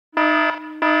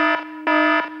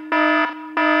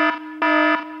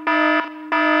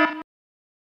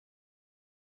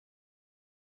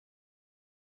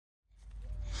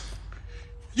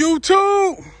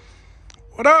YouTube,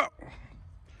 what up?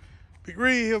 Big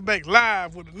Reed here, back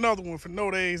live with another one for No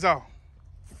Days Off.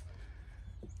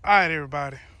 All right,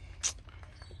 everybody.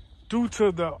 Due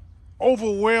to the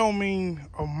overwhelming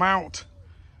amount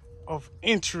of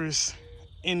interest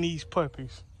in these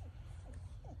puppies,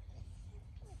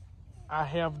 I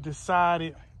have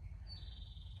decided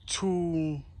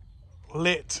to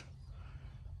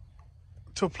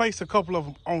place a couple of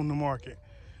them on the market.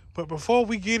 But before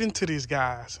we get into this,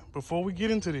 guys,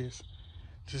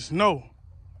 just know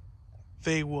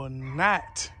they will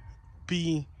not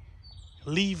be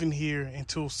leaving here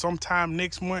until sometime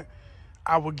next month.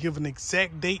 I will give an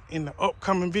exact date in the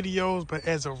upcoming videos, but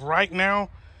as of right now,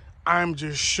 I'm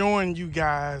just showing you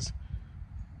guys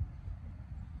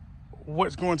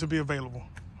what's going to be available.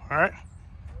 All right,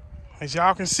 as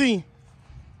y'all can see,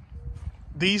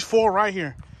 these four right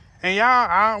here, and y'all,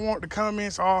 I don't want the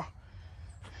comments all.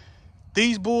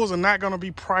 These bulls are not going to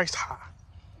be priced high.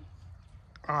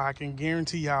 I can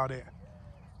guarantee y'all that.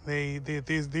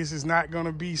 This is not going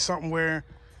to be something where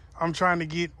I'm trying to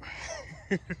get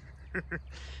 $3,000,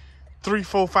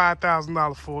 $4,000,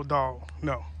 $5,000 for a dog.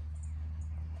 No.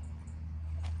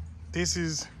 This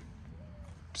is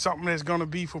something that's going to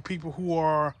be for people who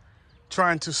are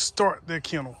trying to start their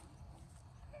kennel.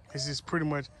 This is pretty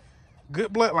much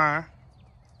good bloodline,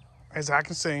 as I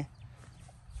can say.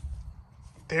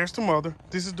 There's the mother.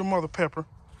 This is the mother Pepper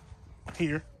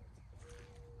here.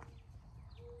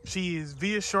 She is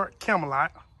via short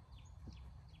Camelot.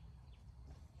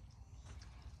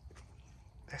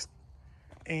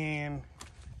 And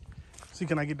see,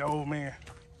 can I get the old man?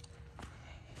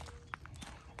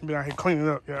 Be out here cleaning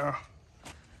up, y'all.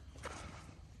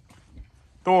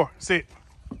 Thor, sit.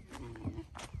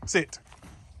 Sit.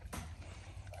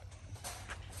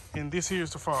 And this here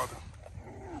is the father.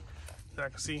 I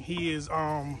can see he is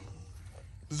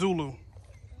Zulu,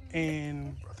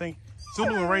 and I think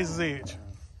Zulu and Razor's Edge.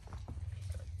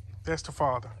 That's the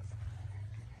father.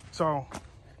 So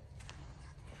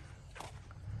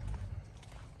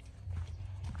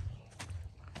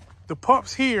the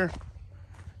pups here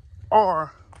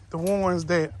are the ones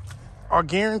that are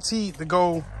guaranteed to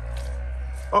go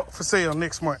up for sale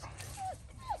next month.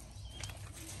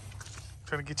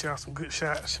 Try to get y'all some good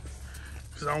shots,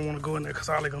 because I don't want to go in there because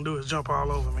all they're going to do is jump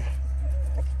all over me.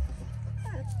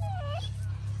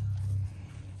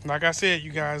 Like I said,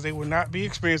 you guys, they will not be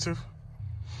expensive.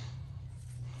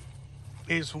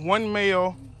 It's one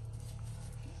male.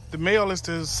 The male is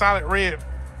the solid red.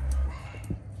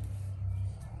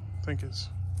 I think it's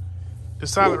the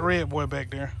solid red boy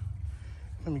back there.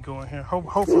 Let me go in here.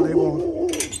 Hopefully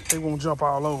they won't jump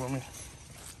all over me.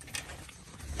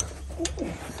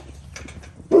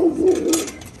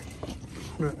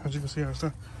 But as you can see,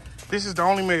 this is the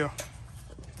only male.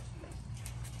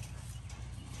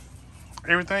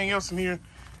 Everything else in here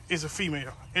is a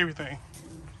female. Everything.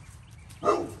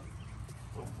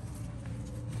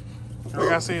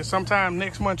 Like I said, sometime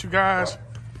next month, you guys,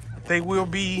 they will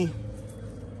be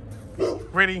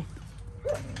ready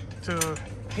to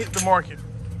hit the market.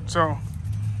 So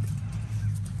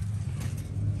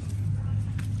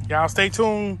y'all stay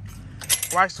tuned,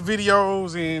 watch the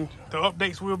videos, and the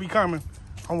updates will be coming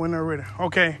on when they're ready.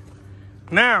 Okay,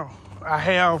 now I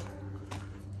have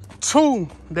two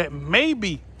that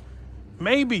maybe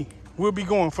will be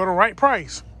going for the right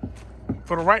price.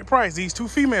 For the right price, these two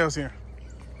females here.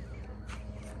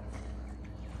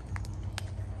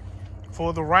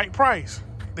 For the right price.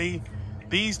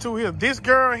 These two here. This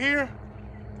girl here,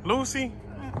 Lucy,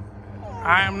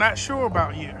 I am not sure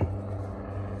about yet.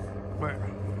 But,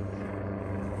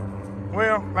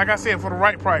 well, like I said, for the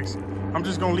right price, I'm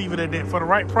just going to leave it at that. For the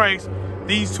right price,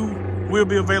 these two will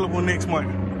be available next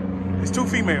month. It's two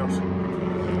females.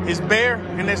 It's Bear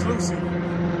and that's Lucy.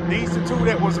 These are two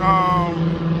that was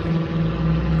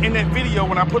in that video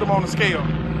when I put them on the scale.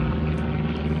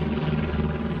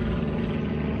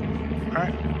 All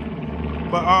right.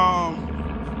 But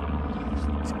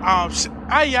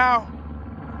hey y'all.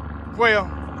 Well,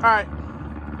 all right.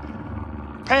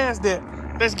 Past that,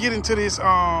 let's get into this.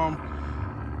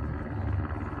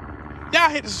 Y'all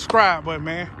hit the subscribe button,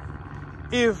 man.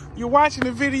 If you're watching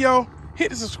the video, hit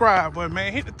the subscribe button,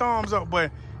 man. Hit the thumbs up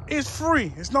button. It's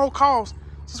free. It's no cost.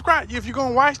 Subscribe. If you're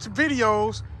gonna watch the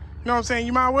videos, you know what I'm saying,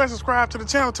 you might as well subscribe to the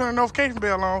channel, turn the notification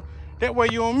bell on. That way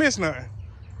you don't miss nothing.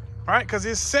 All right, because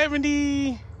it's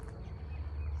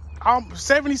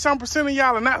 70-some% of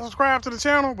y'all are not subscribed to the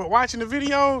channel, but watching the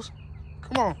videos.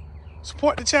 Come on,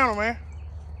 support the channel, man.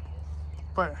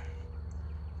 But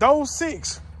those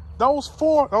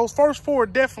first four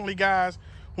definitely, guys,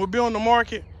 will be on the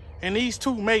market, and these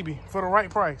two maybe for the right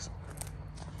price.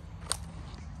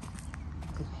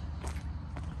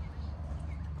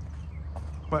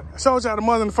 But I showed y'all the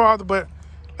mother and the father, but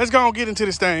let's go and get into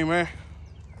this thing, man.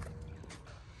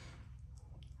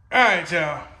 All right,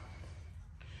 y'all.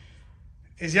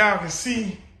 As y'all can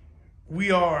see,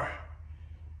 we are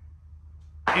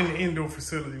in the indoor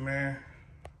facility, man.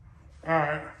 All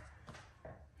right.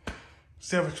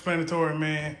 Self-explanatory,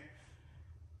 man.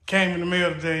 Came in the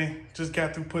mail today. Just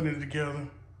got through putting it together.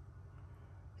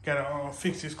 Gotta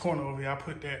fix this corner over here. I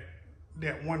put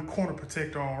that one corner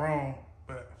protector on wrong,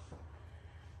 but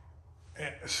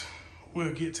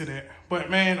we'll get to that. But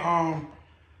man,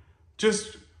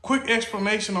 just quick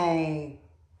explanation on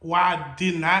why I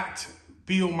did not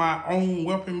build my own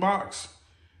whelping box,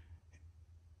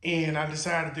 and I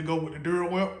decided to go with the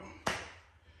DuraWhelp.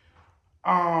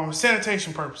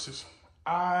 Sanitation purposes.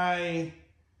 I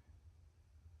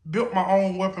built my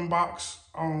own whelping box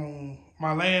on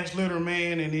my last litter,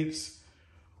 man, and it's,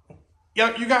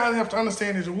 yeah, you guys have to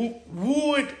understand is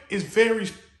wood is very,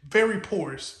 very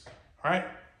porous, right?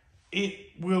 It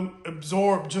will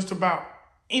absorb just about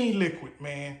any liquid,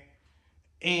 man.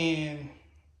 And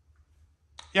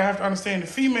y'all have to understand the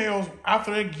females,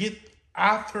 after they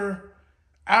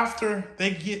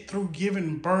get through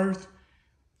giving birth,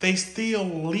 they still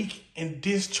leak and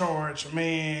discharge,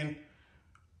 man,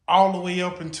 all the way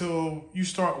up until you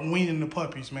start weaning the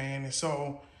puppies, man. And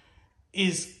so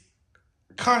it's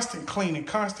constant cleaning.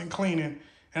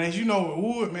 And as you know, with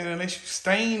wood, man, unless you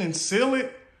stain and seal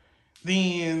it,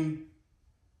 then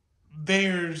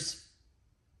there's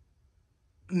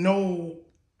no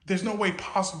way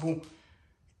possible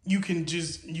you can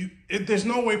there's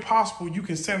no way possible you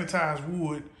can sanitize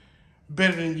wood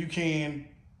better than you can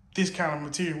this kind of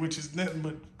material, which is nothing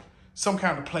but some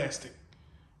kind of plastic.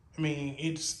 I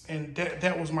mean,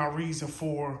 that was my reason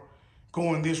for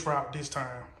going this route this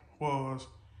time, was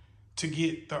to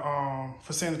get the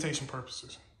for sanitation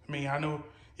purposes. I mean, I know,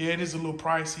 yeah, it is a little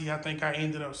pricey. I think I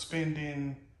ended up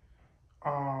spending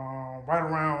right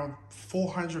around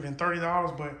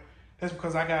 $430, but that's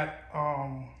because I got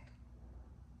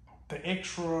the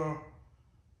extra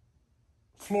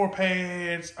floor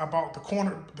pads. I bought the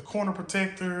corner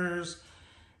protectors,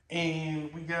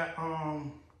 and we got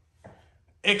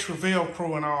extra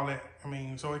Velcro and all that. I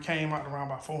mean, so it came out around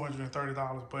about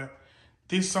 $430. But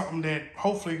this is something that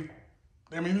hopefully,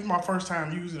 I mean, this is my first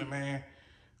time using it, man.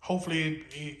 Hopefully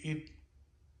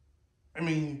I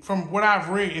mean, from what I've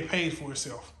read, it pays for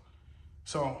itself.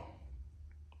 So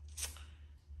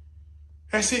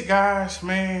that's it, guys,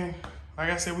 man.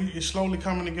 Like I said, it's slowly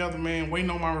coming together, man.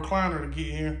 Waiting on my recliner to get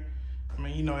here. I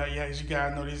mean, you know, yeah, as you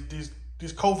guys know, this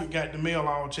COVID got the mail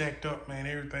all jacked up, man.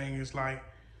 Everything is like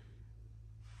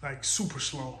super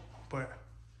slow. But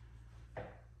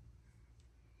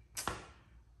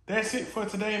that's it for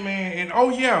today, man. And oh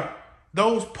yeah,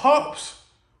 those pups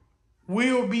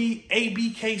will be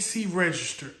ABKC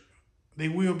registered. They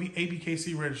will be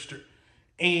ABKC registered.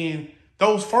 And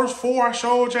those first 4 I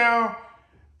showed y'all,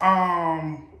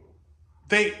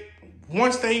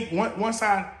 once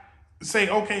I say,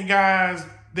 okay, guys,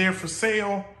 they're for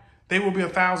sale, they will be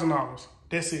 $1,000.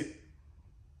 That's it.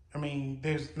 I mean,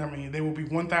 they will be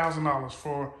 $1,000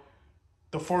 for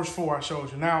the first 4 I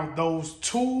showed you. Now, those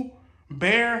 2,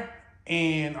 Bear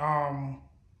and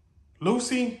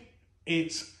Lucy,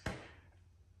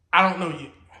 I don't know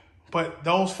yet. But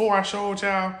those 4 I showed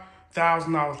y'all,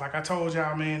 $1,000. Like I told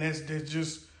y'all, man, that's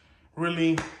just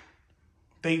really,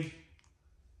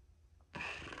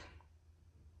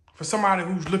 for somebody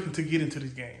who's looking to get into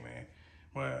this game, man.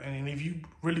 Well, and if you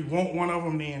really want one of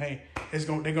them, then hey, they're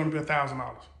gonna be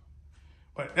 $1,000.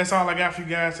 But that's all I got for you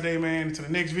guys today, man. Until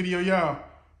the next video, y'all.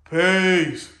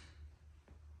 Peace.